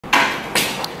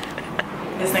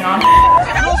This thing on.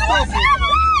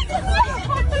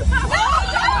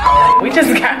 We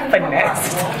just got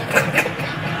finessed.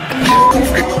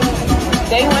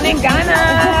 Day one in Ghana.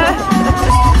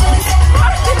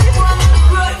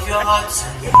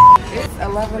 It's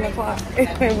 11 o'clock.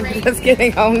 We're just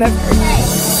getting home. That's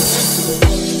crazy.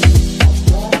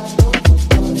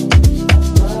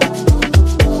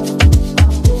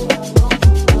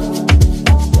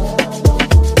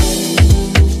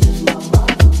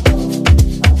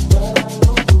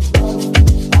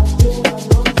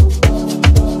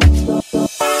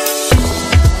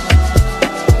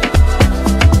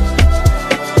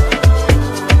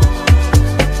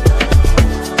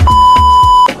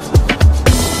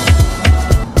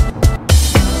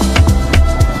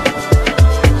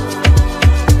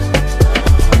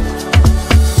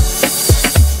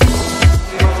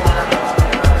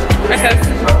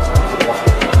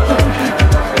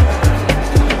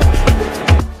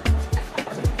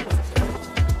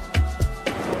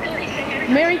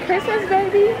 Merry Christmas,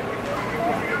 baby.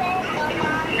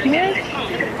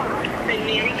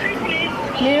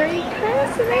 Merry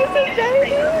Christmas,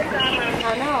 baby. I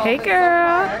know. Hey,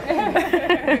 girl.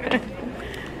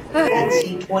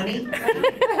 That's 20.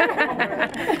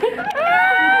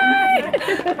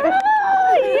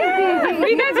 Yeah. Were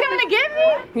you guys coming to get me?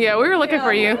 Yeah, we were looking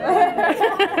for you.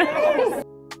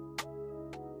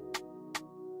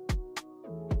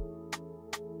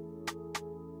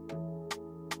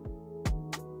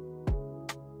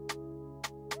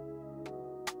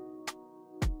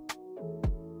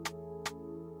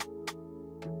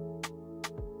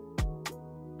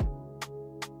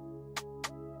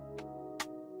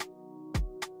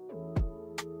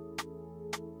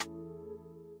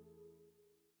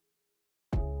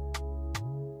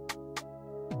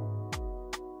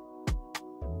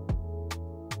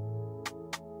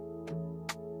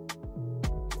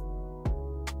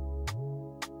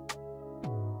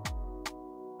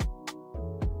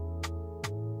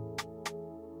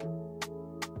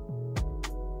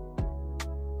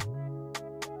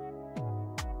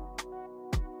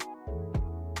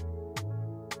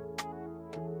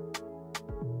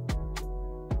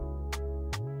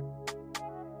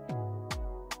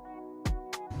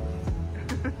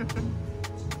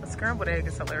 A scrambled egg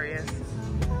is hilarious.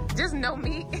 Just no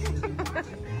meat.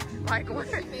 Like what?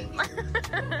 I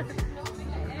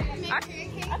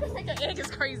just think an egg is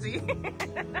crazy.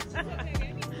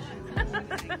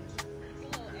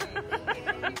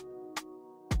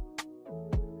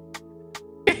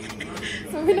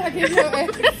 So we're not getting no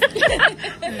eggs?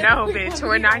 No, bitch,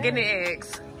 we're not getting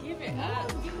eggs. Give it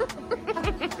up.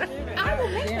 I will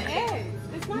make the eggs.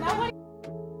 It's not like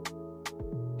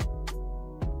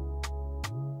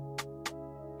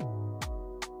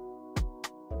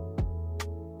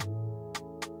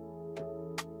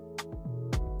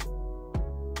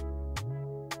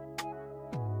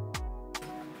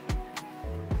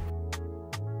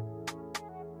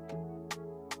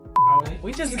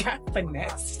we just got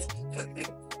finessed.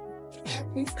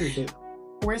 he's stupid.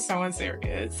 We're so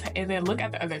unserious. And then look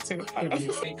at the other two.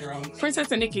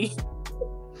 Princess and Nikki.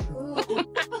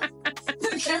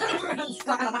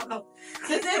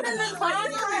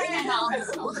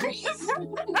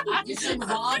 You should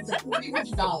rob the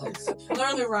 $40.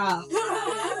 Literally rob.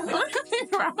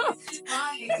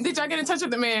 Did y'all get in touch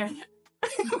with the man?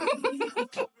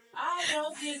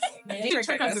 Your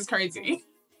trick is crazy.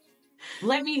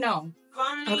 Let me know.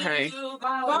 Okay.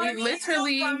 We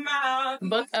literally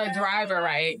booked a driver,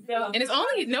 right? And it's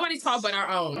only nobody's fault but our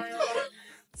own.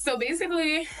 So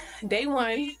basically, day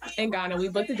one in Ghana, we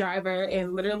booked a driver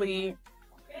and literally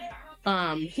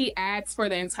he asked for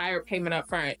the entire payment up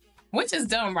front, which is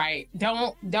dumb, right?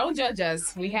 Don't judge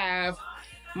us. We have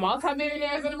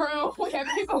multi-millionaires in the room. We have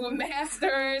people with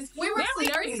masters. We were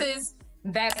nurses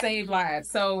that save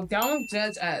lives. So don't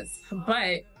judge us.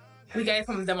 But we gave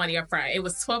him the money up front. It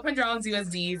was $1,200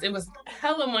 USDs. It was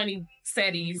hella money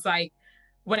setties, like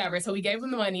whatever. So we gave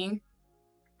him the money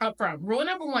up front. Rule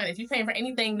number one, if you're paying for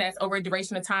anything that's over a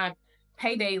duration of time,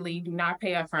 pay daily. Do not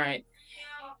pay up front.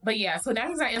 But yeah, so now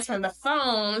he's not answering the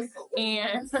phone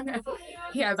and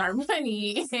he has our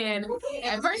money. And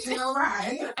at first he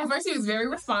was very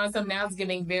responsive. Now it's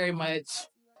getting very much,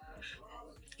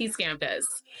 he scammed us.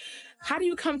 How do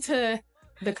you come to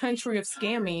the country of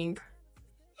scamming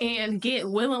and get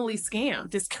willingly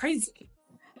scammed? It's crazy.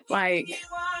 Like,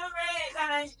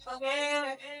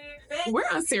 we're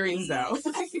on serious though.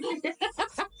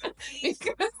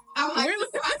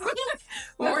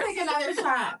 We're taking another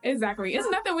shot. Exactly. It's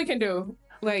nothing we can do.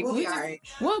 Like, we'll be all right.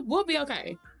 We'll be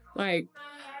okay. Like,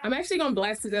 I'm actually gonna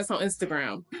blast this on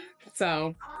Instagram.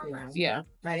 So, yeah.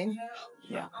 Ready?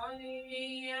 Yeah.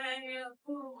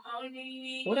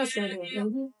 What else can I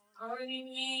do?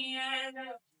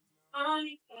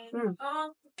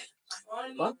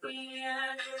 Well,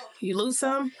 you lose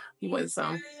some, you win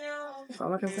some. That's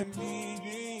all I can say.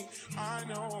 I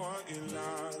know what you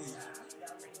like.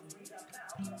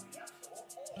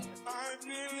 I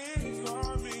believe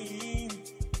for me.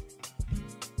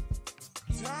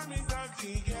 Time is up to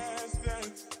guess.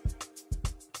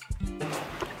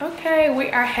 Okay, we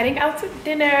are heading out to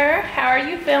dinner. How are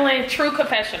you feeling? True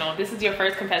confessional. This is your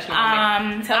first confessional.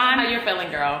 Tell them how you're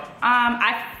feeling, girl.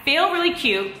 I feel really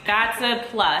cute. That's a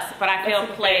plus, but I feel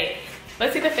played.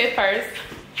 Let's see the fit first.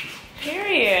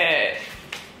 Period.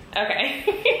 Okay.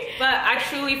 But I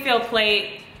truly feel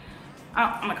played. Oh,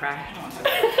 I'm gonna cry. I don't want to.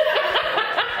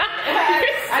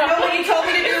 I know what you told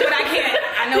me to do, but I can't.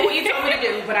 I know what you told me to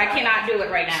do, but I cannot do it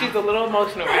right now. She's a little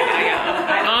emotional right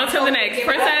now, y'all. On to the next.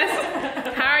 Princess,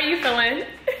 how are you feeling?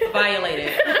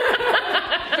 Violated.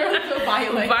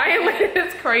 Violated. Violated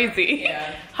is crazy.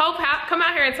 Yeah. Hope, come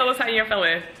out here and tell us how you're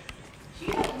feeling.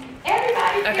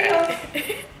 Everybody feels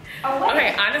away.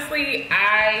 Okay, honestly,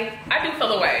 I do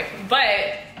feel away,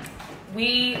 but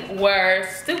we were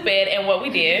stupid in what we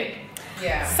did.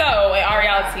 Yeah. So in our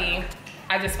reality,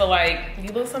 I just feel like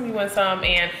you lose some, you win some,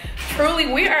 and truly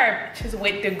we are just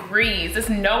with degrees. There's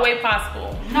no way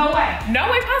possible. No way. No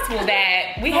way possible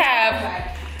that we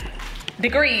have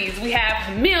degrees, we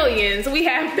have millions, we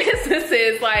have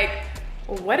businesses. Like,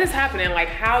 what is happening? Like,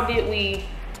 how did we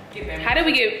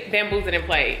get bamboozled and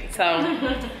played? So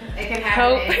It can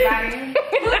happen to anybody.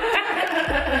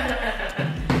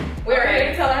 We're here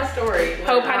to tell our story.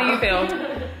 Hope, how do you feel?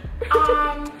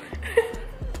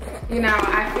 You know,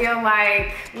 I feel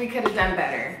like we could have done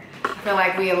better. I feel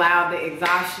like we allowed the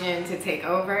exhaustion to take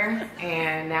over,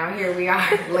 and now here we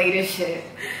are, late as shit,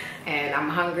 and I'm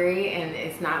hungry, and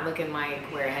it's not looking like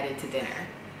we're headed to dinner.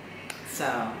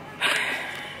 So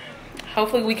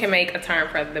hopefully we can make a turn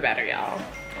for the better, y'all.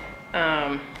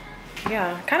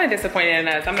 Yeah, kind of disappointed in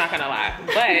us, I'm not gonna lie,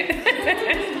 but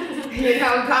you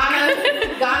know,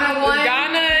 Ghana won.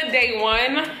 Ghana day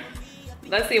one.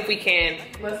 Let's see if we can.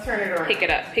 Let's turn it around. Pick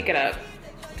it up,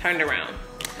 turn it around.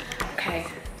 Okay,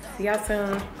 see y'all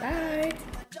soon. Bye.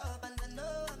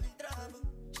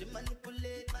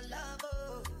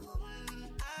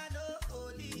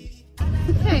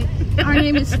 Hey, our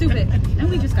name is Stupid, and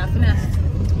we just got finessed.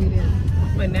 We did.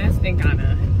 Finessed in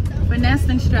Ghana. Finessed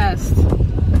and stressed.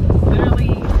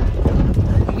 Literally,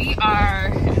 we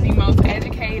are the most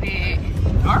educated.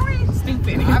 Are we?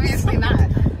 Stupid. Obviously not.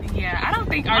 Yeah, I don't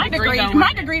think our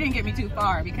My degree didn't get me too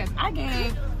far because I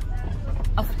gave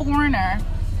a foreigner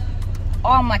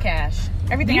all my cash.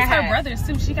 Everything These I had. her brothers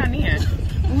too. She got in.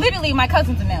 Literally my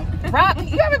cousins and them.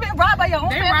 You ever been robbed by your own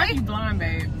They rock you family? blind,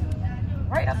 babe.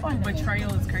 Right up on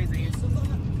Betrayal is crazy.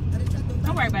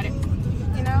 Don't worry about it.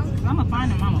 You know? I'm gonna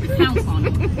find them. I'm gonna pounce on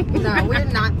them. No, we're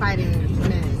not fighting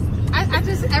men. I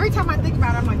just, every time I think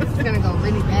about it, I'm like, this is gonna go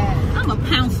really bad. I'm gonna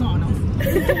pounce on them.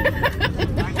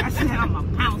 Like I said, I'm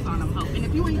gonna pounce on them. And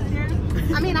if you ain't there,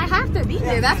 I mean, I have to be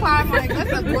there. That's why I'm like,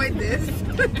 let's avoid this.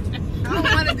 I don't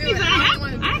want to do it.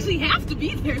 I actually have to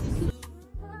be there.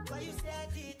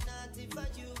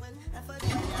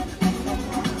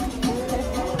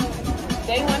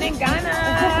 Day one in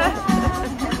Ghana.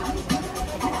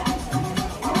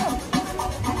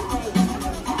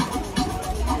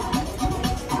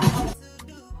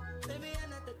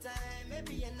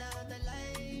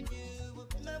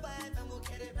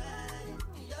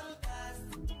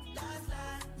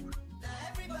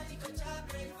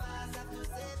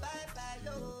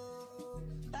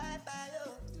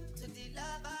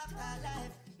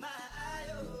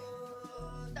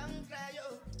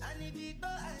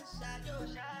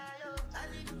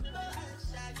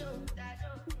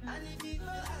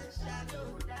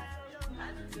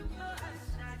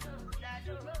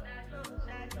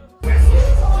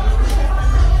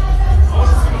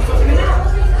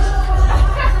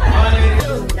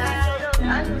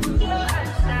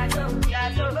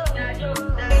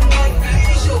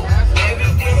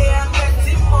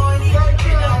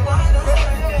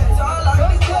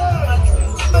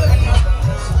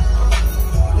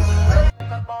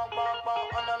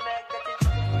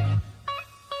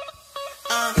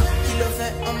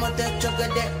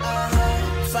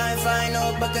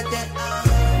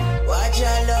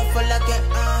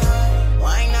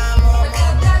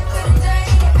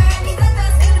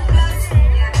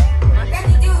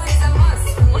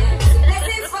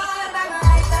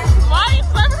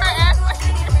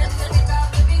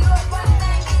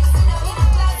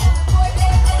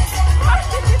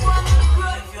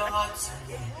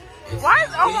 Why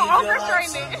is Oma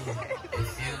overtraining?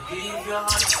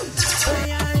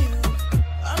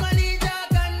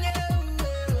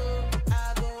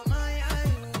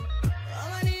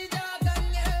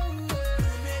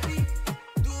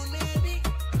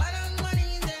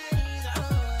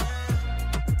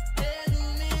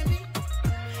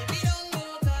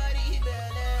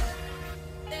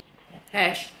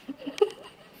 Hash.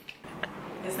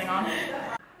 This thing on?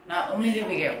 Not only did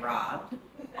we get robbed,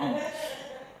 almost.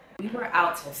 We were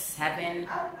out till 7:15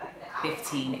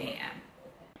 a.m.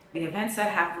 The events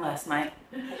that happened last night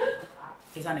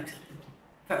is unacceptable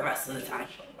for the rest of the time.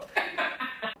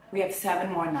 We have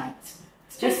 7 more nights.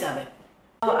 It's just 7.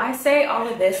 So I say all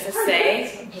of this to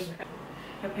say,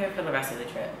 prepare for the rest of the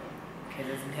trip, because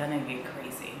it's gonna get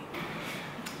crazy.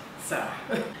 So,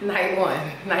 night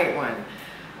one.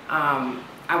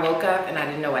 I woke up and I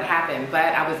didn't know what happened,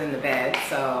 but I was in the bed,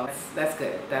 so that's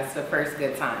good. That's the first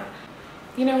good sign.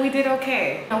 You know, we did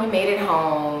okay. We made it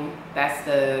home. That's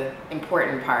the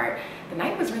important part. The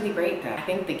night was really great though. I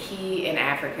think the key in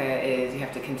Africa is you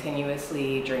have to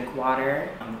continuously drink water.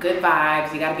 Good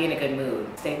vibes, you gotta be in a good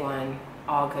mood. Day one,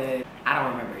 all good. I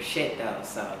don't remember shit though,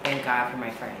 so thank God for my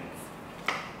friends.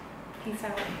 Peace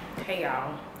out. Hey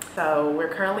y'all. So we're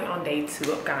currently on day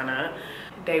 2 of Ghana.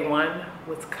 Day 1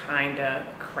 was kinda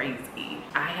crazy.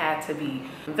 I had to be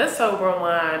the sober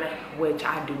one, which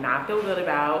I do not feel good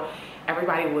about.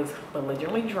 Everybody was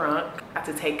belligerently drunk. I had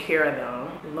to take care of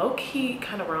them. Low-key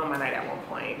kind of ruined my night at one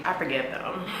point. I forgive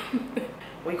them.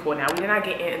 We cool now. We did not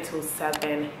get in until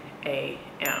 7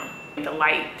 a.m. The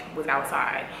light was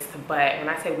outside. But when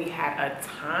I say we had a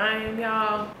time,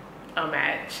 y'all, a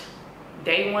match.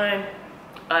 Day 1,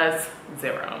 us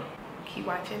 0. Keep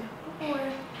watching.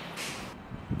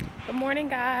 Good morning,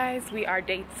 guys. We are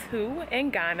day 2 in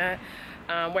Ghana.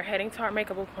 We're heading to our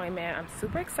makeup appointment. I'm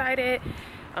super excited.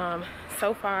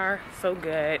 So far, so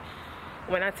good.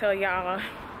 When I tell y'all,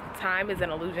 time is an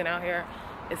illusion out here.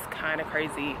 It's kind of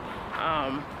crazy.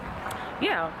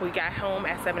 Yeah, we got home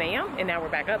at 7 a.m. and now we're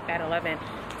back up at 11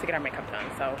 to get our makeup done.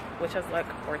 So wish us luck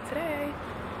for today.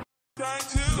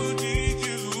 But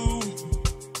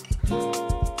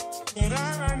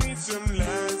I need some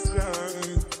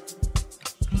lessons.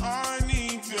 I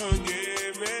need to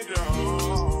give it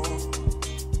all.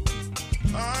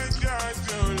 I just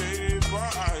don't live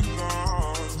what I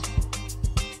got.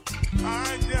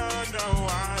 I don't know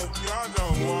why you're the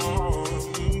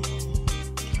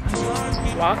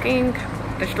one. Walking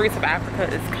the streets of Africa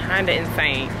is kind of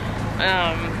insane.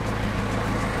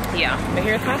 Yeah, but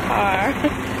here's my car.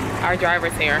 Our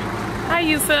driver's here. Hi,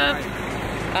 Yusuf.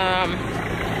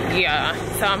 Yeah,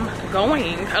 so I'm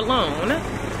going alone.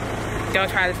 Don't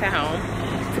try this at home.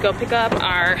 To go pick up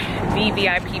our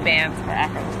VVIP bands for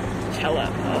Coachella.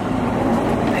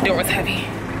 The door was heavy.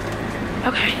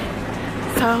 Okay,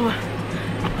 so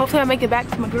hopefully I make it back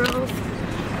to my girls.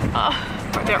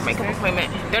 For their makeup appointment.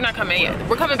 They're not coming yet.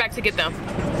 We're coming back to get them.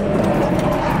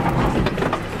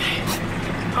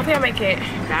 Hopefully I make it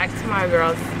back to my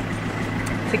girls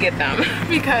to get them.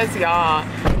 Because y'all,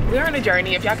 we're on a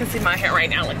journey. If y'all can see my hair right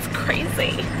now, it's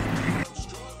crazy.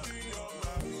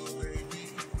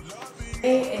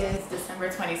 It is December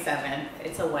 27th.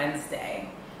 It's a Wednesday.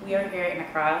 We are here in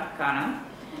Accra, Ghana,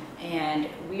 and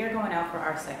we are going out for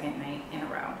our 2nd night in a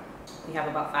row. We have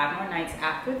about 5 more nights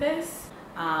after this.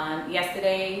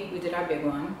 Yesterday we did our big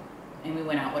one and we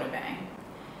went out with a bang,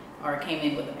 or came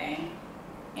in with a bang,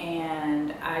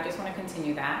 and I just want to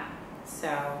continue that.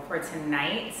 So for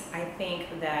tonight, I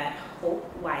think that Hope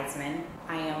Wiseman,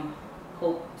 I am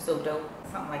Hope So Dope,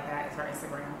 something like that is her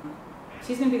Instagram.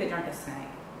 She's gonna be the drunkest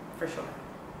tonight, for sure,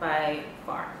 by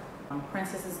far.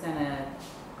 Princess is gonna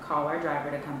call our driver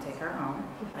to come take her home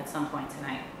at some point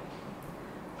tonight.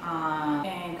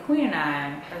 And Queen and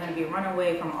I are gonna be run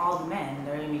away from all the men.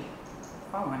 They're gonna be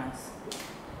following us.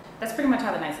 That's pretty much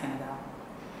how the night's gonna go.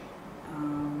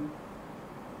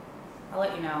 I'll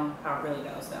let you know how it really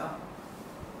goes though.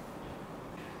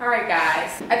 All right,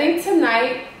 guys. I think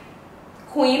tonight,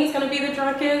 Queen is gonna be the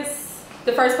drunkest.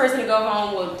 The first person to go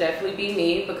home will definitely be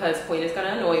me because Queen is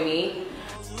gonna annoy me.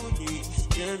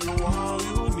 Give you all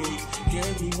you need.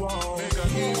 Give you all. Make I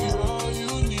give you all you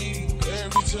need.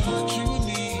 Every touch you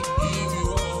need. Give you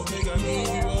all. Make I give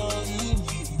you all you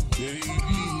need. Baby.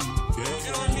 Yeah.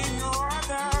 You don't need no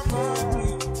other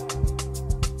body.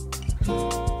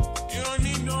 You don't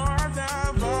need no other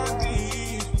body.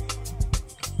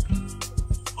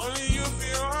 Only you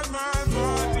feel on my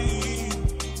body.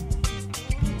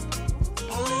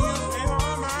 Only you feel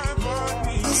on my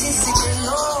body.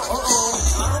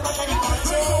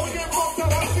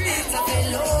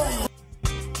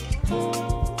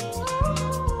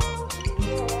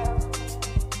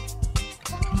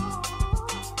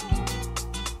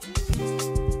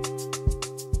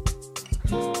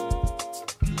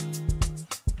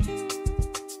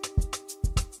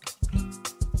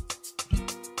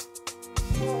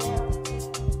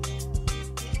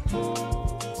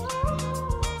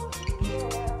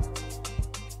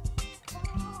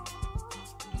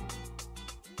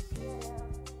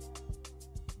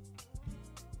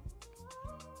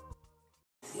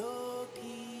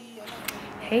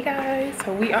 Hey guys,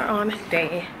 so we are on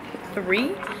day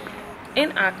 3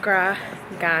 in Accra,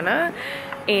 Ghana,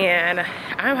 and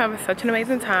I'm having such an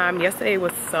amazing time. Yesterday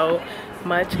was so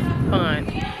much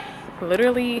fun.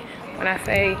 Literally, when I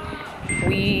say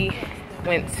we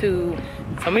went to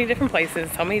so many different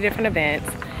places, so many different events,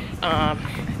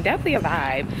 definitely a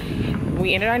vibe.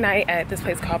 We ended our night at this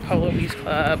place called Polo Beach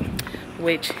Club,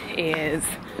 which is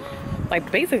like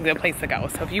basically the place to go.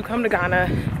 So if you come to Ghana,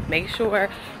 make sure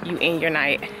you end your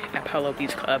night at Polo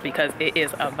Beach Club because it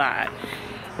is a vibe.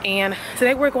 And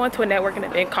today we're going to a networking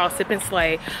event called Sip and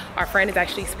Slay. Our friend is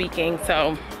actually speaking,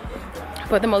 so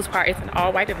for the most part it's an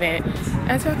all-white event.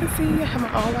 As y'all can see, I have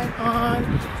my all-white on,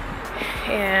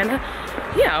 and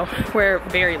you know, we're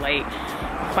very late,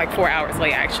 like 4 hours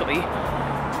late actually.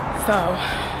 So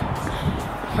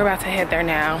we're about to head there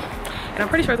now, and I'm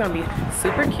pretty sure it's gonna be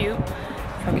super cute.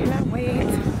 So I cannot wait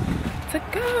to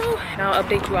go, and I'll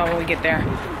update you all when we get there.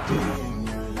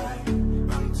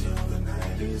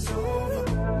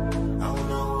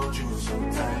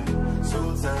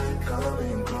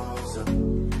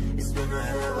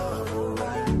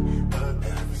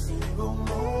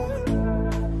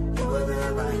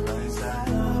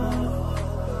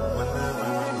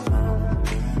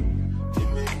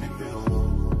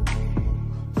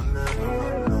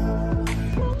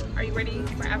 Are you ready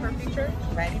for Afro Future?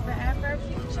 Ready for Afro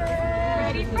Future?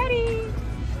 Ready, ready.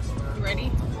 You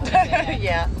ready?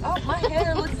 Yeah. Oh, my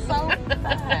hair looks so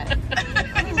fat.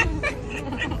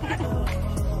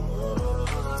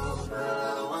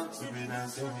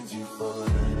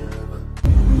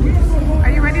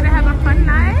 Are you ready to have a fun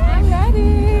night? I'm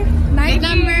ready. Night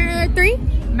number 3?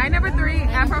 Night number 3,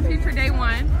 Afro Future day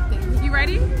 1. You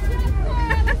ready?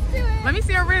 Yeah, let's do it. Let me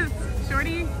see your wrist,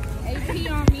 shorty. AP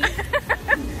on me.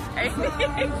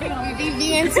 BB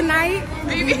in tonight.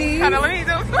 BB. Hold on,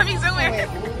 let me zoom in.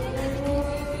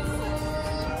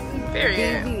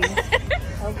 Period.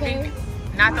 Okay.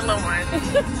 Not the little one.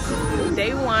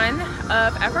 Day 1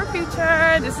 of Afro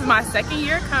Future. This is my 2nd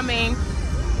year coming.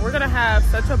 We're gonna have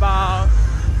such a ball.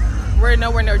 We're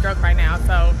nowhere near drunk right now,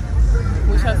 so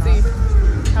we shall see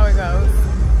how it goes.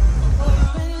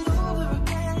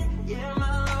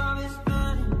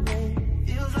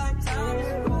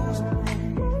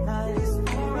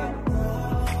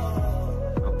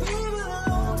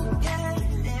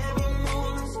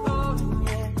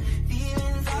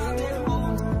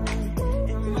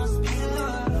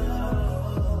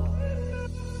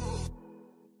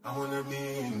 I wanna be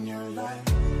in your life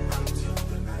until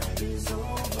the night is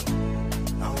over.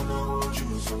 I wanna hold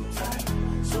you so tight,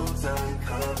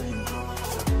 coming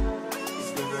closer.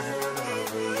 It's been a hell of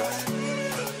a ride,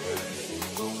 but every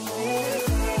single moment,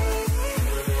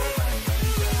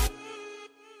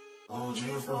 hold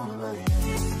you for life.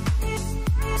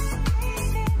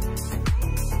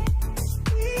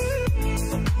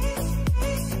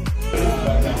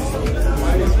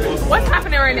 What's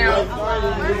happening right now?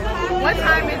 What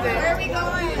time is it? Where are we going?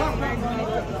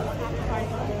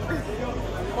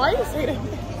 Why are you saying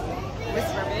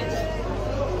Whisper, bitch.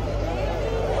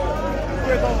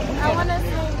 I want to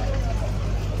sing.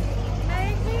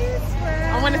 Make me swear.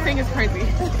 I want to sing is crazy.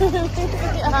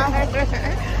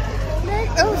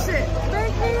 Oh shit.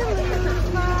 Make me lose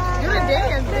my You're a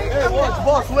dance. Hey,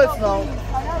 boss, let's now.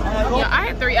 Yeah, I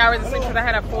had 3 hours of sleep because I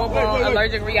had a full-blown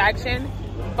allergic reaction,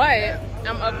 but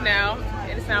I'm up now,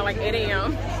 and it's now like 8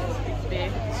 a.m.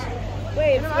 Bitch.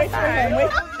 Wait for him.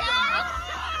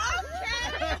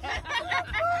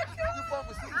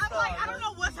 I don't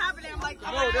know what's happening. I'm like, No,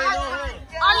 they know him.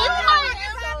 Are you kidding?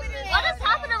 What is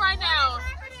happening right now?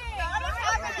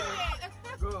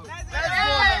 Good.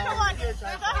 Come on, go ahead.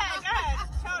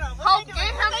 Shout out. Hope, get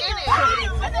him in it.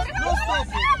 No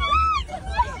stopping.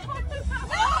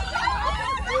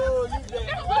 Oh, you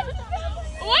dead.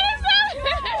 What is that?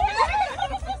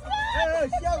 Hey,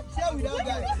 share with that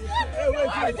guy. Hey, wait.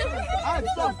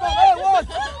 Stop. Hey, watch.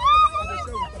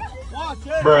 Watch,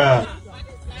 hey. Bruh.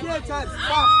 Share time.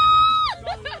 Stop.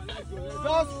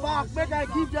 Just back. Make I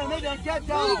keep them. Make them get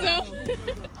down.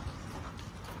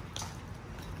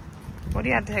 What do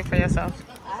you have to say for yourself?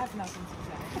 I have nothing to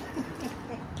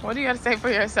say. What do you have to say for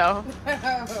yourself?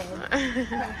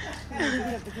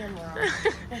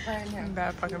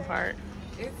 That fucking part.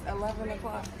 It's 11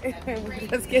 o'clock. We're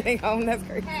just getting home. That's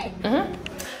crazy.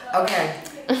 Okay,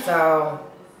 so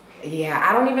yeah,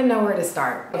 I don't even know where to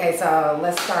start. Okay, so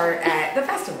let's start at the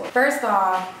festival. First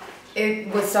off,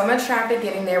 it was so much traffic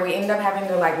getting there. We ended up having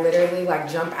to like literally like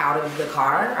jump out of the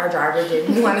car. Our driver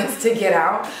didn't want us to get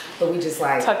out, but we just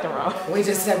like tucked him wrong. We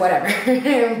just said whatever,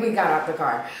 and we got out the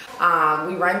car.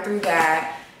 We ran through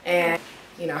that, and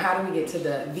you know, how do we get to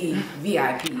the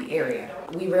VIP area?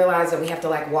 We realized that we have to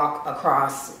like walk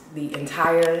across the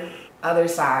entire other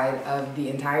side of the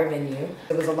entire venue.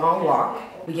 It was a long walk.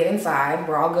 We get inside,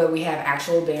 we're all good. We have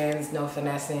actual bands, no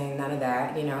finessing, none of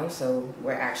that, you know, so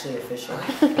we're actually official.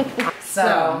 So,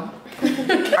 all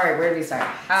right, where do we start?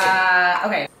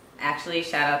 Okay, actually,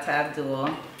 shout out to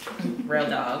Abdul, real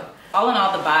dog. All in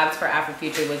all, the vibes for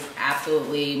Afrofuture was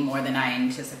absolutely more than I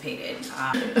anticipated.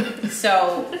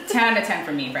 So 10 out of 10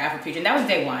 for me for Afrofuture, and that was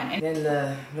day one. And then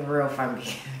the real fun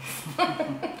begins.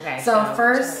 Okay, so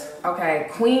first, okay,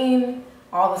 Queen,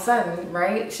 all of a sudden,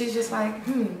 right? She's just like,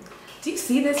 do you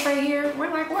see this right here? We're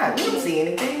like, what? We don't see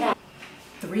anything.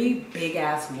 3 big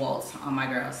ass welts on my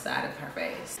girl's side of her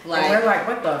face. Like, and we're like,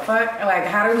 what the fuck? Like,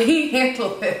 how do we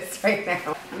handle this right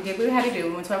now? We did what we had to do.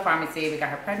 We went to a pharmacy. We got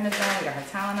her prednisone, we got her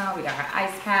Tylenol, we got her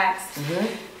ice packs.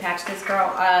 Patched this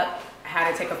girl up.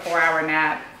 Had to take a 4-hour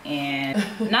nap. And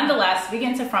nonetheless, we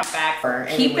get into front back.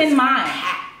 Keep in mind,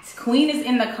 Queen is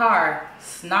in the car,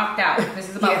 knocked out. This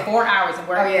is about 4 hours, and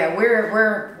we're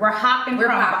hopping.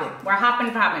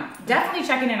 Definitely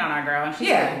checking in on our girl, and she's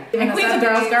and Queen's a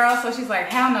girl's girl, so she's like,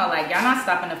 hell no, like y'all not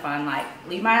stopping the fun. Like,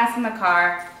 leave my ass in the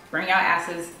car, bring y'all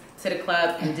asses to the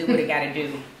club, and do what it gotta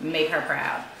do. Make her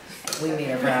proud. We made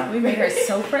her proud. We made her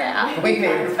so proud. We made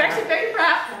her especially very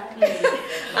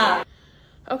proud.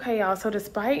 Okay, y'all. So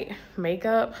despite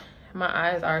makeup, my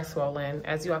eyes are swollen,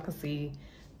 as you all can see.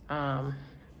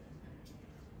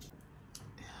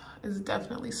 It's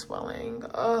definitely swelling.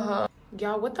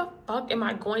 Y'all, what the fuck am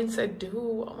I going to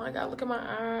do? Oh my God, look at my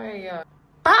eye.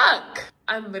 Fuck!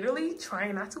 I'm literally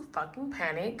trying not to fucking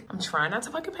panic. I'm trying not to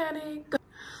fucking panic.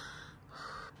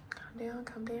 Calm down,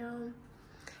 calm down.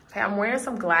 Okay, I'm wearing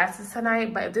some glasses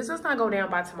tonight, but if this does not go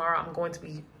down by tomorrow, I'm going to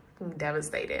be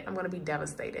devastated. I'm going to be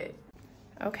devastated.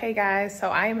 Okay guys, so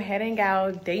I am heading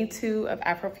out day 2 of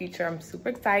Afrofuture. I'm super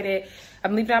excited.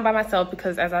 I'm leaving out by myself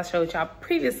because, as I showed y'all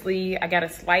previously, I got a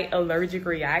slight allergic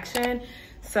reaction.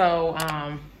 So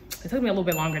it took me a little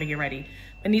bit longer to get ready.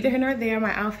 But neither here nor there,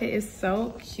 my outfit is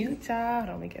so cute, y'all.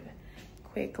 Let me get a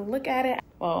quick look at it.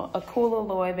 Well, a cool little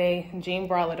Loewe jean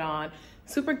bralette on.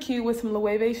 Super cute with some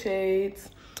Loewe shades.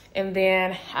 And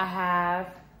then I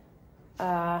have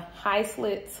a high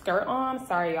slit skirt on.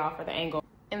 Sorry y'all for the angle.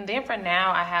 And then for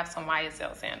now, I have some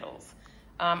YSL sandals.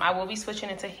 I will be switching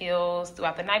into heels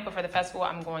throughout the night, but for the festival,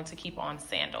 I'm going to keep on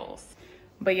sandals.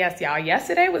 But yes, y'all,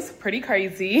 yesterday was pretty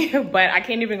crazy, but I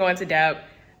can't even go into depth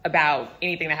about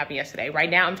anything that happened yesterday. Right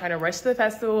now, I'm trying to rush to the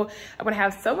festival. I'm gonna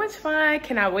have so much fun.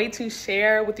 Cannot wait to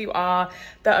share with you all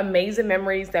the amazing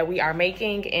memories that we are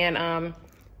making. And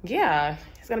yeah,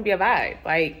 it's gonna be a vibe,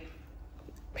 like,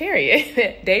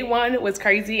 period. Day 1 was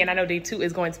crazy, and I know day 2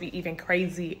 is going to be even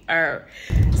crazier.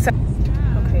 So,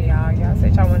 okay, y'all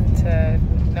said y'all wanted to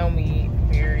know me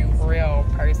very real,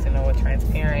 personal,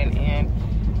 transparent, and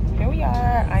here we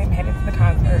are. I'm headed to the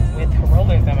concert with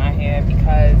rollers in my head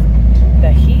because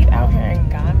the heat out here in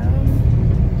Ghana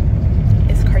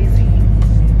is crazy.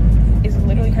 It's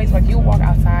literally crazy. Like, you walk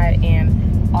outside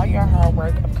and all your hard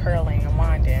work of curling and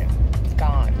winding is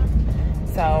gone.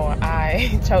 So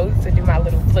I chose to do my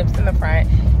little flips in the front,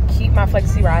 keep my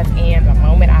flexi rods in the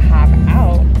moment I hop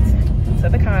out to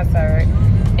the concert.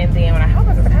 And then when I hop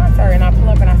into the concert and I pull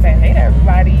up and I say, hey there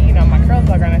everybody, you know, my curls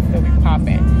are gonna still be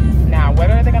popping. Now,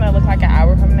 whether they're gonna look like an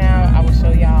hour from now, I will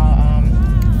show y'all.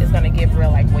 It's gonna give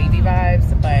real like wavy vibes.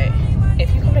 But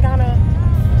if you come to Ghana,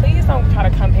 please don't try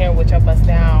to come here with your bust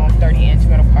down 30-inch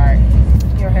middle part.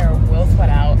 Your hair will sweat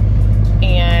out.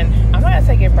 And I'm not gonna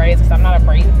say get braids because I'm not a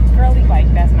braid girly,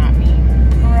 like that's not me,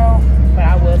 girl. But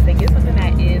I will say get something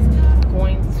that is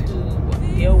going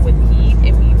to deal with heat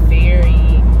and be very,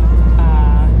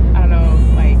 I don't know,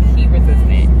 like heat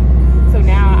resistant. So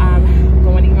now I'm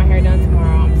going to get my hair done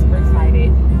tomorrow. I'm super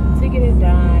excited to get it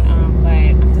done. But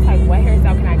I'm just like, what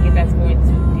hairstyle can I get that's going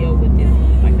to deal with this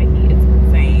heat? Like the heat is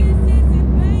insane.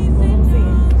 We'll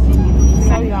see.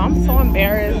 So y'all, I'm so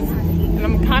embarrassed. And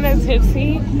I'm kind of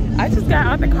tipsy. I just got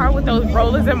out the car with those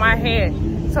rollers in my head.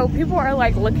 So people are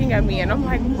like looking at me and I'm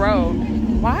like, bro,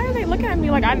 why are they looking at me?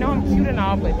 Like, I know I'm cute and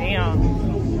all, but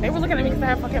damn. They were looking at me because I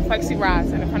have fucking flexi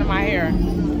rods in the front of my hair.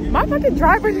 My fucking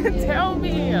driver didn't tell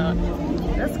me.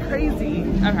 That's crazy.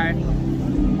 Okay.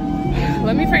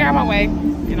 Let me figure out my way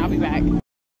and I'll be back.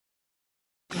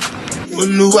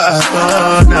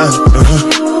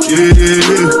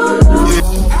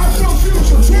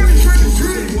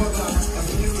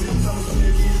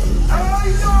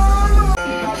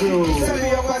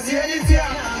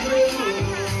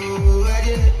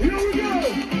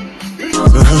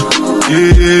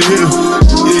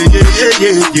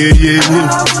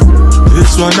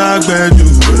 This one I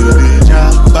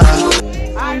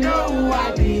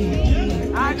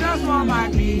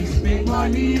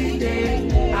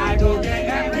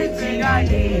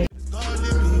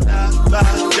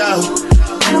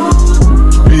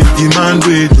Biggie man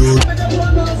with you.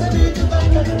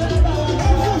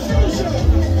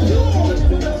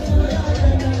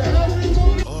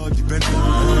 All depends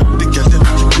on the girl them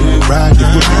ride the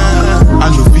boat. I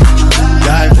know we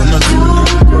die for nothing.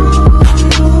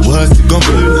 What's the gun?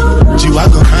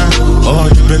 G-Wagon, all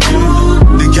depends on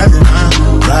the girl them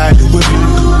ride the boat.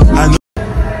 I know.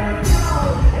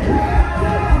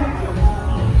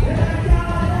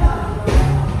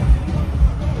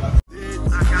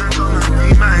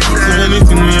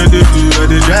 Anything I do, I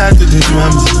try to do my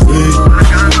way.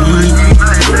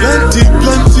 Plenty,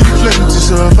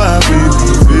 so far,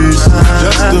 baby.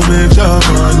 Just to make your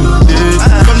money.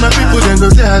 But my people then go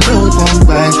say, I don't want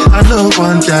buy, I don't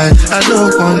want try, I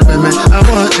don't want payment, I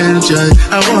want enjoy,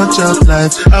 I want job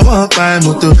life, I want buy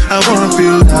motor, I want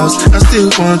build house, I still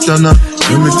want to know.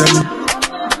 Let me tell you,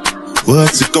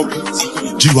 what's it called?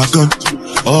 G-Wagon,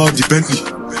 all the Bentley,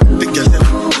 the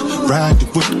girl ride the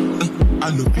boat.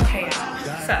 Okay,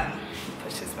 so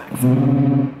push this back.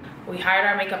 We hired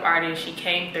our makeup artist. She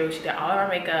came through. She did all of our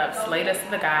makeup, slayed us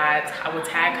to the gods. I will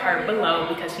tag her below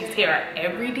because she's here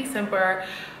every December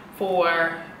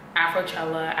for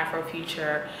Afrochella,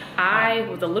 Afrofuture. I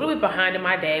was a little bit behind in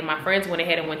my day. My friends went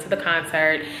ahead and went to the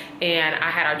concert, and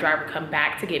I had our driver come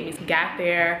back to get me. Got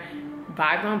there,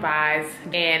 vibes on vibes,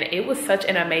 and it was such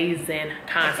an amazing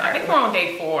concert. I think we're on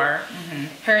day 4.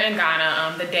 Her and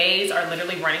Ghana, the days are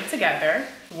literally running together.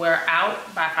 We're out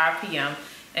by 5 p.m.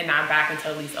 and not back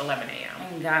until at least 11 a.m.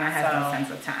 And Ghana has no sense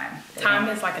of time. Time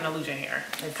is like an illusion here.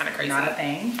 It's kind of crazy. Not a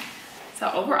thing.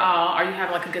 So overall, are you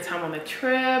having like a good time on the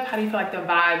trip? How do you feel like the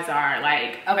vibes are?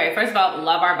 Like, okay, first of all,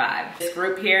 love our vibe. This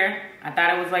group here, I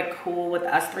thought it was like cool with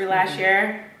us 3 last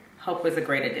year. Hope was a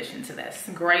great addition to this.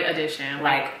 Great addition.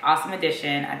 Like, awesome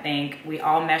addition. I think we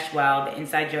all mesh well. The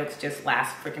inside jokes just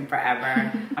last freaking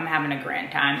forever. I'm having a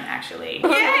grand time, actually.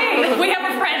 Yay! We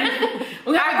have a friend.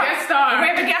 We have a guest star. We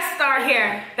have a guest star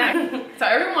here. So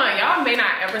everyone, y'all may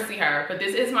not ever see her, but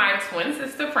this is my twin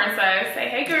sister, Princess. Say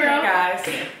hey, girl. Hey,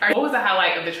 guys. What was the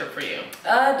highlight of the trip for you?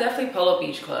 Definitely Polo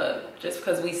Beach Club. Just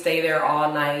because we stay there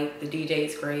all night. The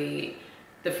DJ's great.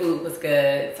 The food was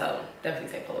good, so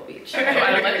definitely say Polo Beach.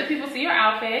 Let the people see your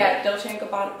outfit. Got Dolce &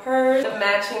 Gabbana purse, the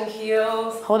matching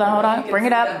heels. Hold on. Bring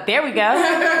it up. There we go.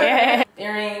 Yeah.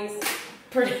 Earrings.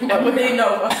 Pretty Nova.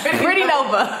 Pretty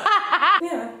Nova.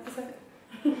 Yeah, that's it.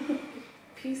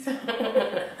 Peace.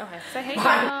 Okay, say hey,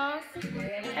 girls.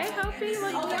 Hey, Hopi,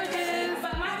 look gorgeous.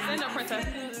 Stand up, Princess.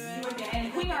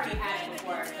 We already had it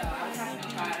before, so I was having to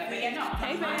try it. But yeah, no.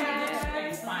 Hey, babe.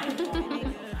 It's fine.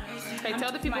 Hey,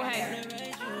 tell the people, hey.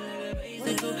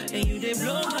 And you did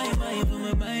blow my mind, put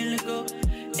my mind let go.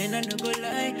 And I don't go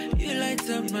lie, you light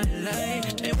up my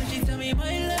life. And when she tell me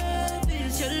my love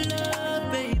is your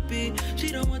love, baby,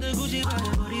 she don't want the Gucci, but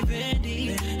the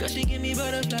Fendi. Cause she give me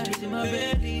butterflies in my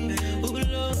belly. Ooh,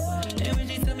 Lord. And when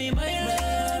she tell me my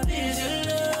love is your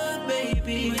love,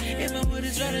 baby, if my wood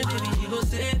is running, baby, she gon'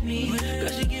 save me.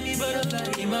 Cause she give me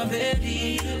butterflies in my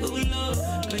belly. Ooh, Lord.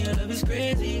 Girl, your love is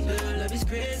crazy, girl, your love is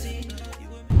crazy.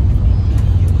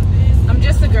 I'm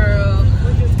just a girl.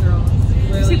 We're just girls.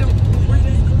 We're literally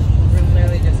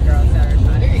just girls that are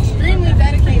fun. We're extremely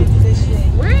dedicated to this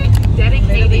shit. We're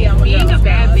dedicated. Being a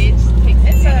bad bitch takes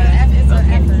It's an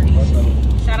effort.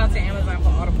 Shout out to Amazon for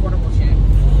all the portable shit.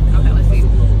 Okay, let's see.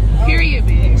 Period,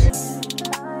 bitch.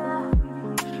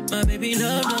 My baby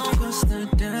love don't cost a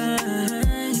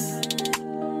dime.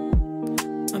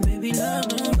 My baby love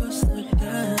don't cost a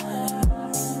dime.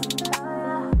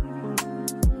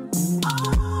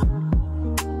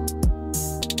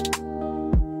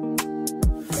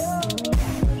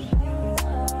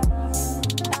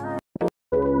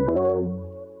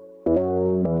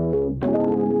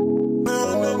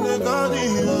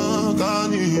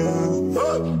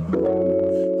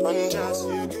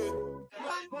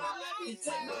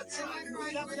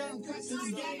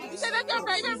 You said that's your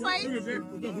favorite place?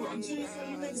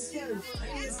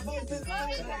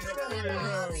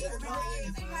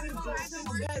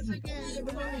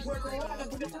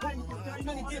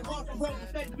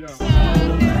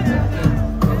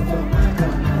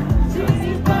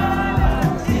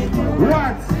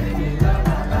 What?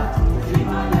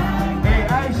 Hey,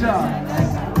 Aisha.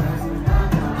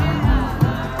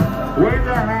 We're in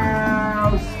the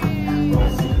house.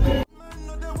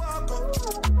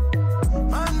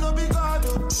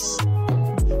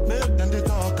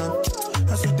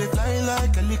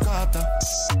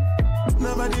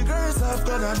 Nobody girls have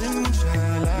got a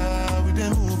inshallah with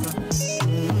them over.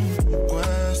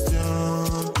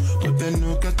 Question, but then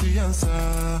look at the answer.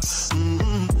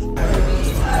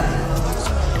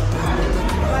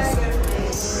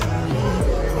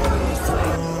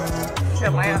 actually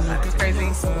a light outside. It's crazy.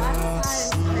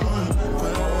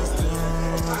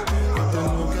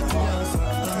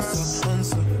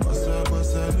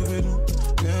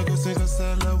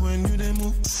 When you they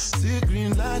move, see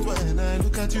green light when I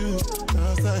look at you.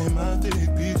 Last time I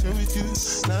take picture with you.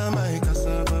 Now my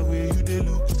cassava where you they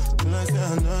look. When I say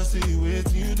I not see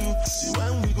what you do. See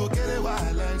when we go get a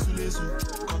while like Sulesu.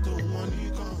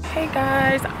 Hey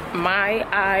guys, my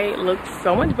eye looks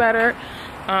so much better.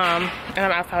 And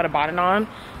I'm outside with a bonnet on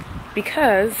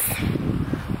because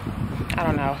I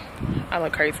don't know, I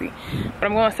look crazy. But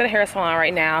I'm going to the hair salon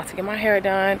right now to get my hair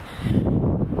done.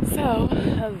 So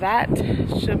that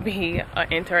should be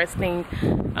an interesting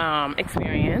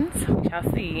experience. We shall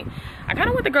see. I kind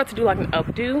of want the girl to do like an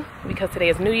updo because today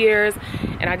is New Year's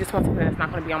and I just want something that's not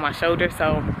going to be on my shoulder.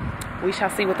 So we shall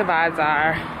see what the vibes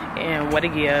are and what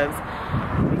it gives,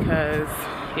 because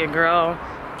your girl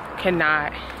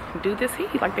cannot do this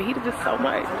heat. Like the heat is just so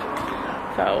much.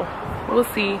 So we'll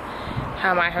see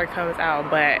how my hair comes out.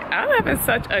 But I'm having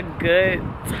such a good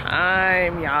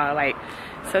time, y'all. Like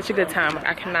such a good time. Like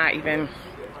I cannot even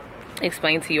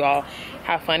explain to you all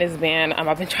how fun it's been.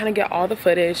 I've been trying to get all the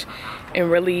footage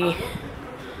and really,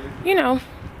 you know,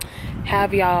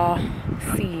 have y'all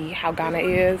see how Ghana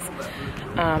is,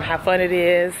 how fun it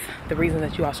is, the reason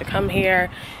that you all should come here,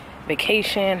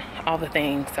 vacation, all the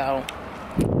things. So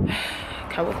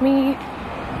come with me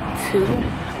to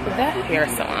the hair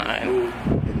salon.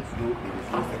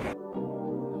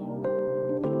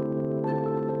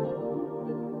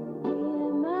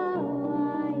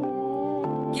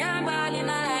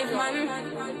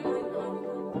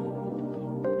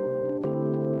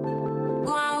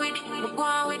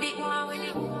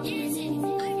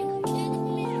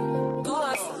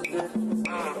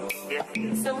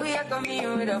 So we are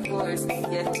coming with a force,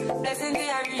 yeah. Blessing the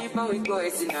reap and we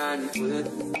coursing on foot.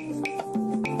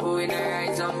 We in the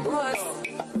right on post.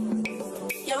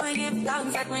 Yeah, we give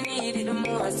thanks like we need it the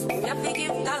most. We have to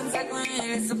give thanks like we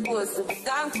really supposed to be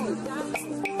thankful.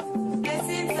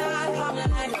 Blessings all from the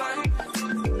night one.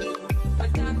 But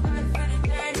thank God for the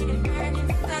journey,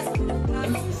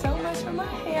 Thank you so much for my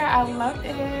hair. I love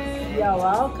it. You're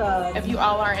welcome. If you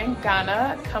all are in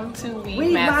Ghana, come to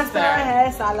We Master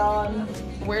Hair Salon.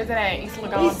 Where's it at? East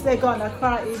Legon? East Legon,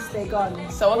 Accra, East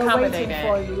Legon. So accommodating.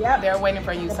 We're waiting for you, yep. They're waiting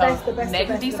for you.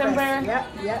 Next December,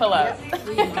 yep, pull up.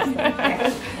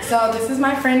 So this is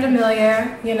my friend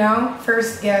Amelia, you know,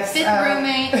 first guest.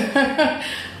 Roommate.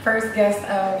 First guest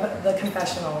of the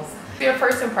confessionals. Your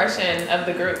first impression of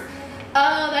the group?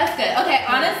 Oh, that's good. Okay,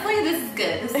 honestly, this is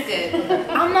good. This is good.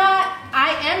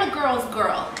 I am a girl's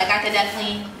girl. Like, I could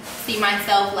definitely see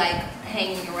myself, like,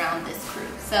 hanging around this crew.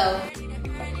 So.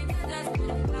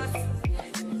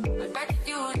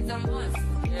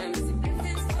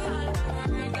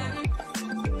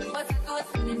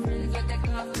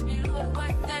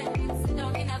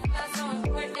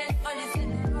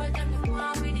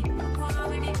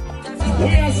 We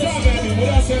are struggling. We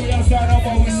don't say we are struggling,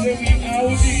 but we say we are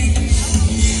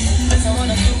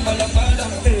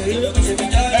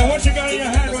Hey, what you got in your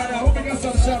hand right now? Hope you got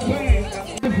some champagne.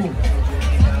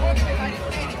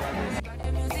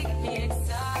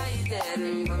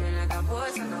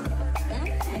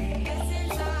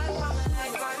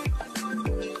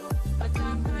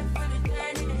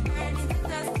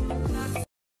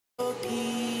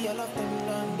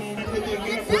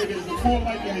 Before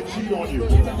like they cheat on you.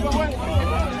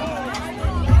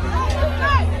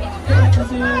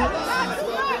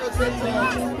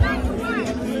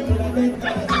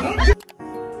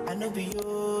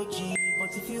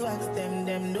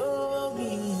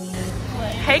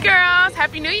 Hey girls,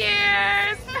 Happy New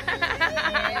Year's!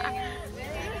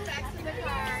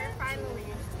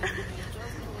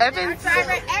 Evans.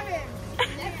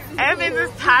 Evans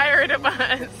is tired of us.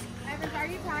 Evans, are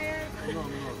you tired?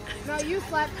 No, you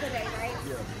slept today, right?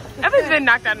 Yeah. Evans been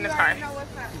knocked out in his car. Know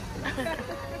what's up.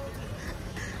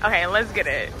 Okay, let's get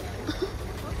it.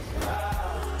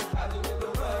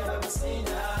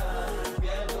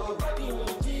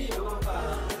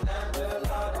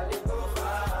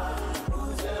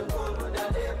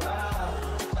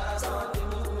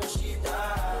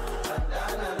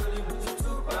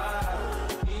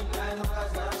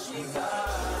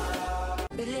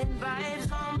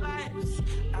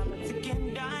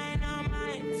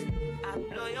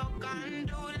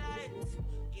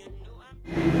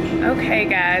 Okay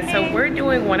guys, so we're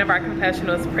doing one of our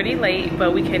confessionals pretty late,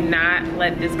 but we cannot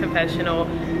let this confessional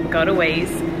go to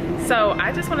waste. So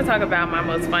I just want to talk about my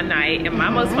most fun night, and my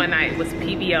most fun night was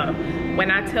PBO.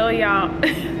 When I tell y'all,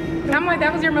 I'm like,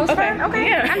 that was your most fun? Okay.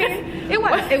 Yeah. I mean, it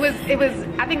was,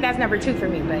 I think that's number 2 for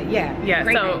me, but yeah. Yeah,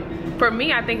 great so night. for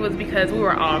me, I think it was because we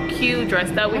were all cute,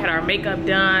 dressed up. We had our makeup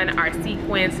done, our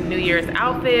sequins, New Year's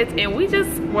outfits, and we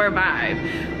just were a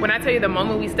vibe. When I tell you the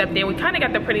moment we stepped in, we kind of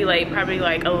got there pretty late, probably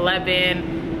like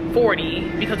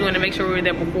 11:40, because we wanted to make sure we were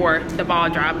there before the ball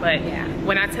dropped. But yeah,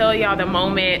 when I tell y'all the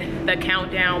moment the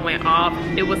countdown went off,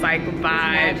 it was like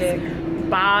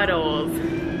vibes, bottles,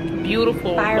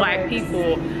 beautiful black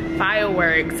people,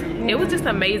 fireworks. It was just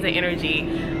amazing energy.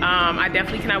 I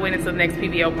definitely cannot wait until the next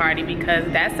PBO party, because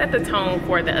that set the tone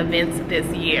for the events this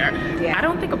year. Yeah. I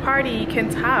don't think a party can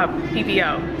top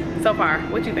PBO so far.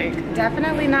 What you think?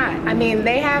 Definitely not. I mean,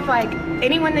 they have like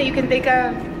anyone that you can think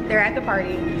of, they're at the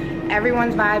party.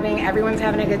 Everyone's vibing, everyone's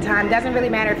having a good time. Doesn't really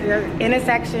matter if you're in a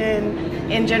section,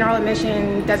 in general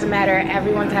admission, doesn't matter,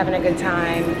 everyone's having a good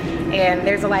time. And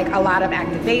there's like a lot of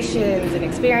activations and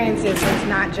experiences, so it's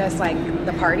not just like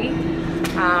the party.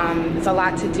 It's a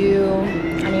lot to do.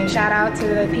 I mean, shout out to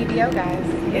the PBO guys.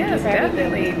 Yes,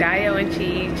 definitely. Dio and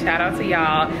Chi, shout out to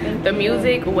y'all. The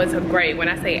music was great. When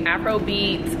I say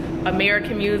Afrobeat,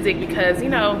 American music, because, you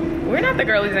know, we're not the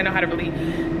girlies that know how to really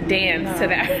dance to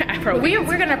that Afrobeat.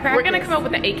 We're gonna practice. We're gonna come up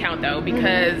with an 8 count though,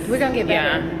 because we're gonna get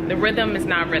better. Yeah, the rhythm is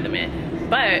not rhythming,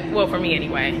 but well, for me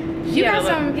anyway. You got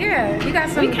some. Yeah, you got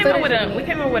some. We came up with a little. We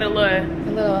did a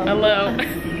little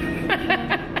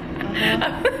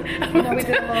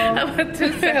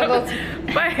too.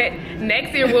 But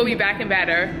next year we'll be back and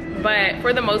better. But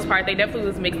for the most part, they definitely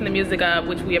was mixing the music up,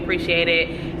 which we appreciated.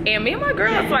 And me and my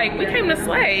girls, like, we came to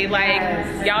slay.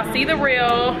 Like, y'all see the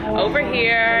real over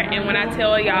here. And when I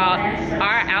tell y'all,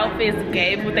 our outfits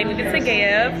gave what they needed to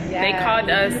give. They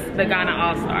called us the Ghana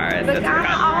All-Stars. The Ghana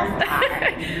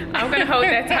All-Stars. I'm gonna hold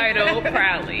that title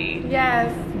proudly.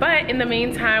 Yes. But in the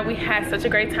meantime, we had such a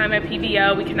great time at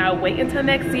PBO. We cannot wait until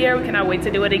next year. We cannot wait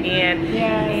to do it again.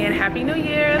 Yes. And Happy New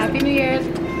Year's. Happy New Year's.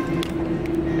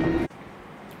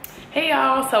 Hey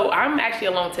y'all, so I'm actually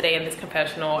alone today in this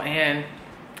confessional and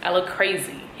I look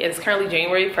crazy. It's currently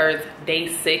January 1st, day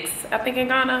 6, I think, in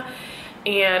Ghana.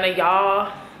 And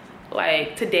y'all,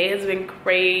 like, today has been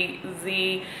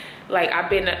crazy. Like, I've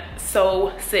been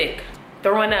so sick,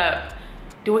 throwing up,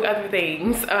 doing other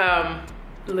things.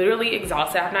 Literally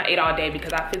exhausted. I've not ate all day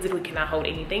because I physically cannot hold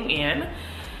anything in.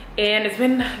 And it's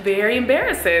been very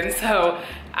embarrassing. So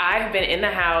I've been in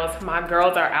the house, my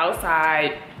girls are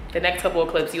outside. The next couple of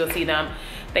clips, you'll see them.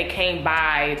 They came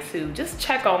by to just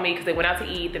check on me because they went out to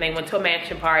eat, then they went to a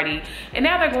mansion party, and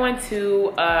now they're going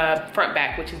to Front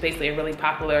Back, which is basically a really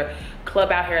popular club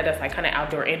out here that's like kind of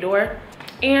outdoor, indoor.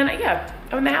 And yeah,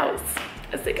 I'm in the house,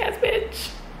 a sick ass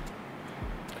bitch.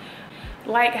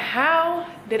 Like, how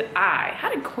did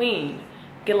Queen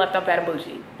get left up at a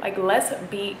bougie? Like, let's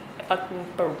be fucking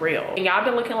for real. And y'all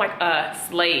been looking like a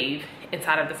slave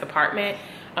inside of this apartment.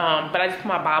 But I just put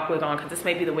my bob wig on because this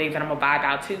may be the wig that I'm gonna vibe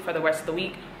out to for the rest of the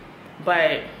week.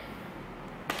 But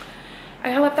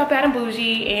I got left up at a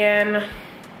bougie, and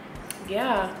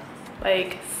yeah,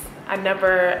 like I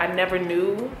never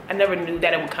knew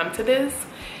that it would come to this,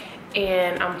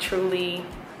 and I'm truly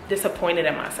disappointed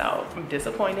in myself. I'm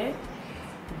disappointed,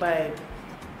 but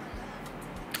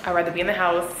I'd rather be in the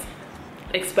house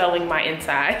expelling my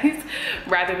insides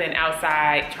rather than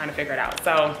outside trying to figure it out.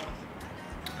 So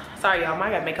sorry y'all, I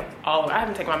got makeup all over. I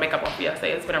haven't taken my makeup off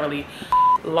yesterday. It's been a really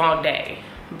long day.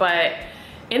 But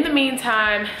in the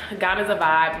meantime, Ghana's a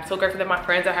vibe. I'm so grateful that my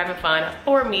friends are having fun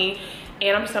for me.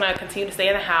 And I'm just gonna continue to stay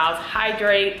in the house,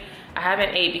 hydrate. I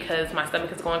haven't ate because my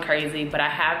stomach is going crazy, but I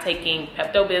have taken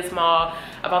Pepto-Bismol.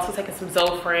 I've also taken some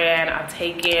Zofran. I've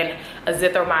taken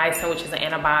azithromycin, which is an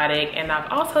antibiotic. And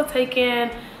I've also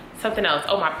taken something else.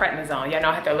 Oh, my prednisone. Y'all know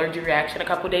I had the allergic reaction a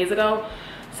couple days ago.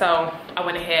 So I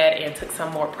went ahead and took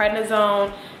some more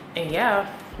prednisone, and yeah,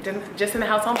 just in the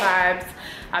house on vibes.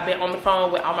 I've been on the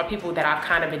phone with all my people that I've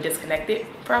kind of been disconnected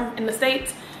from in the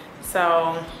States.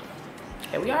 So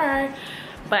here we are.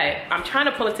 But I'm trying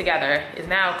to pull it together. It's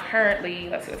now currently,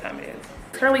 let's see what time it is.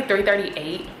 It's currently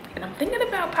 3:38, and I'm thinking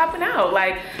about popping out.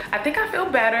 Like, I think I feel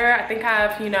better. I think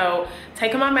I've, you know,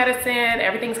 taken my medicine.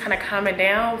 Everything's kind of calming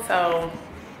down. So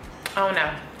I don't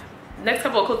know. Next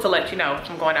couple of clips to let you know if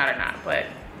I'm going out or not, but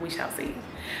we shall see.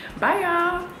 Bye,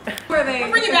 y'all.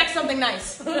 I'm bringing back something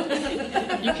nice.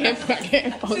 You can't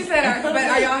fucking post. She said, but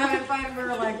are y'all having fun? We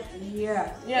were like,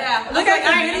 yeah. Look at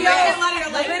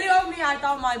the video of me. I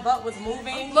thought my butt was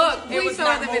moving. Look, it was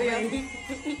not the video.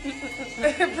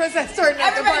 Princess turned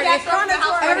at the party.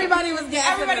 Everybody was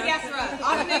gassing. Everybody gassed her up.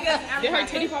 All the niggas. Did her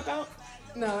titty pop out?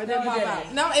 No, it didn't pop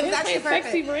out. No, it was actually perfect.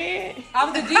 Sexy red. I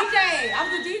was the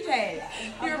DJ.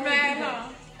 You're mad, huh?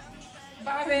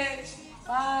 Bye, bitch.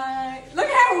 Bye. Look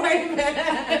at her waving.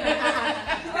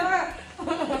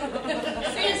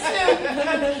 See you soon.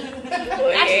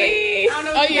 Actually, I don't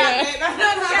know if you got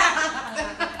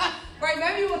that. Right,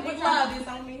 maybe we'll be proud.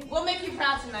 We'll make you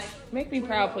proud tonight. Make me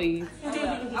proud, please.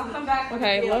 I'll come back.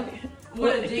 Okay, look.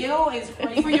 What a deal is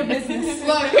great for your business.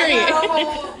 Look, period.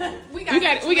 We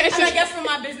got I guess for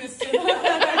my business too.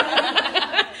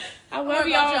 I love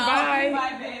y'all. Bye.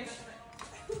 Bye, bitch.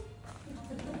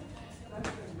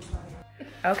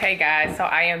 Okay, guys, so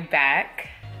I am back.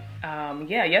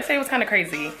 Yeah, yesterday was kind of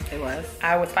crazy. It was.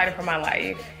 I was fighting for my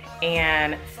life,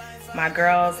 and my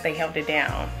girls, they held it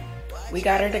down. We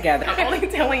got her together. I'm only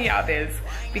telling y'all this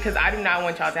because I do not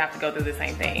want y'all to have to go through the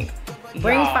same thing.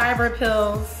 Bring fiber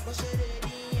pills.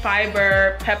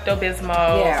 Fiber,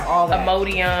 Pepto-Bismol, yeah, all that.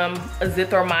 Imodium,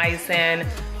 azithromycin.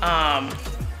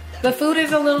 The food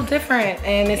is a little different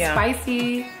and it's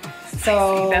spicy.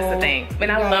 So that's the thing.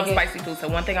 And I love spicy food, so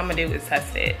one thing I'm gonna do is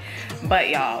test it. But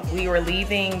y'all, we were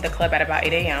leaving the club at about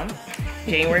 8 a.m.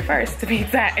 January 1st to be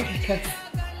exact.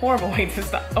 Horrible way to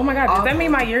stop. Oh my God, does that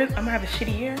mean my year, I'm gonna have a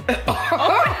shitty year?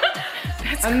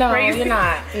 That's no, crazy. You're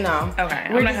not. No. Okay.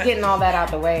 We're just getting all that out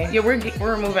the way. Yeah, we're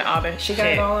removing all the shit got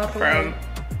it all out the way.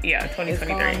 Yeah,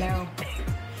 2023. Now.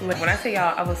 Look, when I say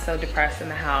y'all, I was so depressed in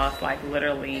the house, like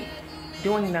literally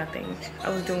doing nothing. I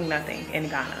was doing nothing in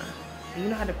Ghana. Do you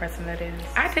know how depressing that is?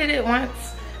 I did it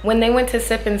once when they went to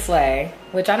Sip and Slay,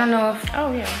 which I don't know if.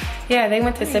 Oh yeah. Yeah, they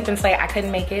went to Sip and Slay. I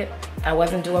couldn't make it. I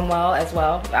wasn't doing well as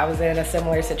well. I was in a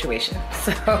similar situation.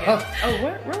 So. Yeah. Oh,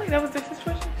 what? Really? That was the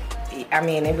situation? I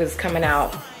mean, it was coming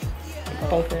out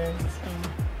both ends.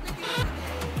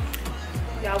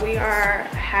 Y'all, we are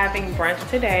having brunch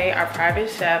today. Our private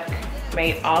chef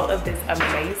made all of this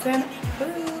amazing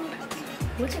food.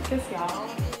 Look at this, y'all.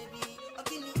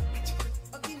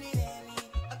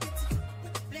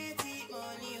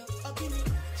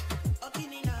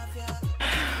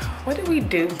 What do we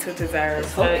do to deserve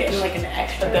such like an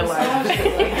extra a good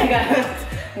life?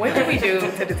 What do we do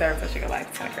to deserve such a good life?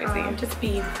 It's kind of crazy. Just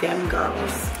be them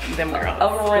girls. Them girls.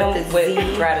 Overwhelmed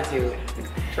with gratitude.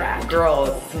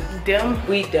 Girls. Them.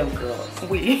 We them girls.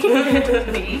 We.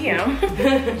 D-E-M.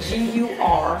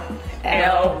 G-U-R-L-Z.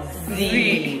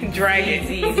 Drag it.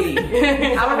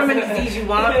 Z-Z. However many Z's you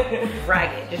want,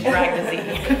 drag it. Just drag the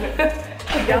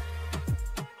Z.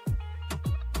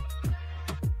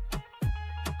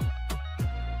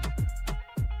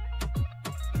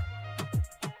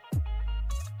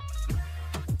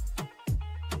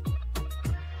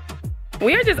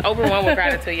 We are just overwhelmed with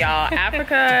gratitude, y'all.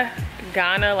 Africa,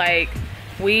 Ghana, like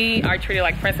we are treated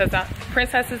like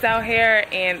princesses out here,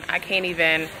 and I can't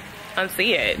even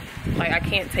unsee it. Like I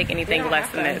can't take anything less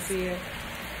than this.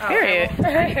 Period.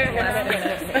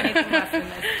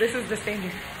 This is the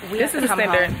standard. This is the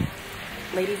standard.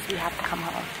 Ladies, we have to come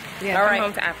home. Yeah, come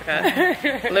home to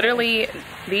Africa. Literally,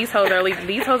 these hoes are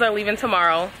leaving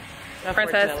tomorrow.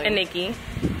 Princess and Nikki.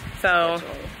 So.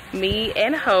 Me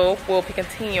and Hope will be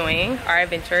continuing our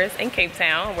adventures in Cape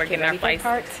Town. We're getting our flights.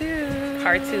 Part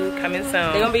 2 coming soon.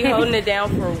 They're gonna be holding it down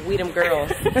for We Them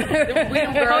Girls. Holding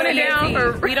it down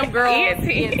for We Them Girls.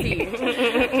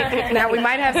 ENT. Now we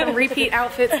might have some repeat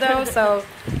outfits though, so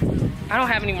I don't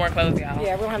have any more clothes, y'all.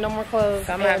 Yeah, we don't have no more clothes.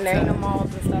 So I'm gonna have there ain't no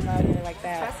malls and stuff out here like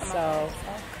that. So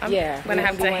I'm gonna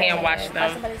have to hand wash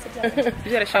them.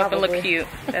 You gotta show up and look cute.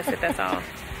 That's it. That's all.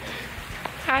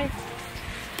 Hi.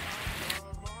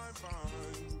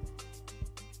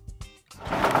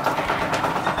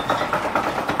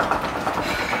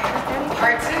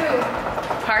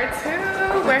 Part 2.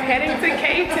 We're heading to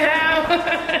Cape Town.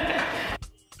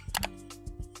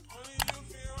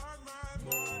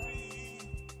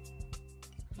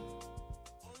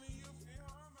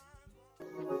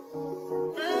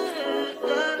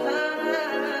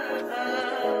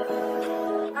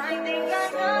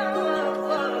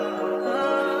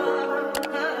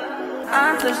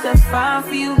 I touch that 5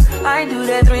 for you. I do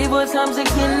that 3 more times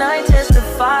again. I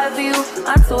testify for you.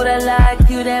 I told her like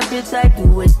you, that bitch. I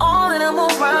do it all, and I'm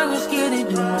around. You're scared to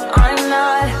do. I'm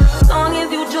not. As long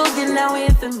as you joking now,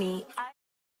 here for me.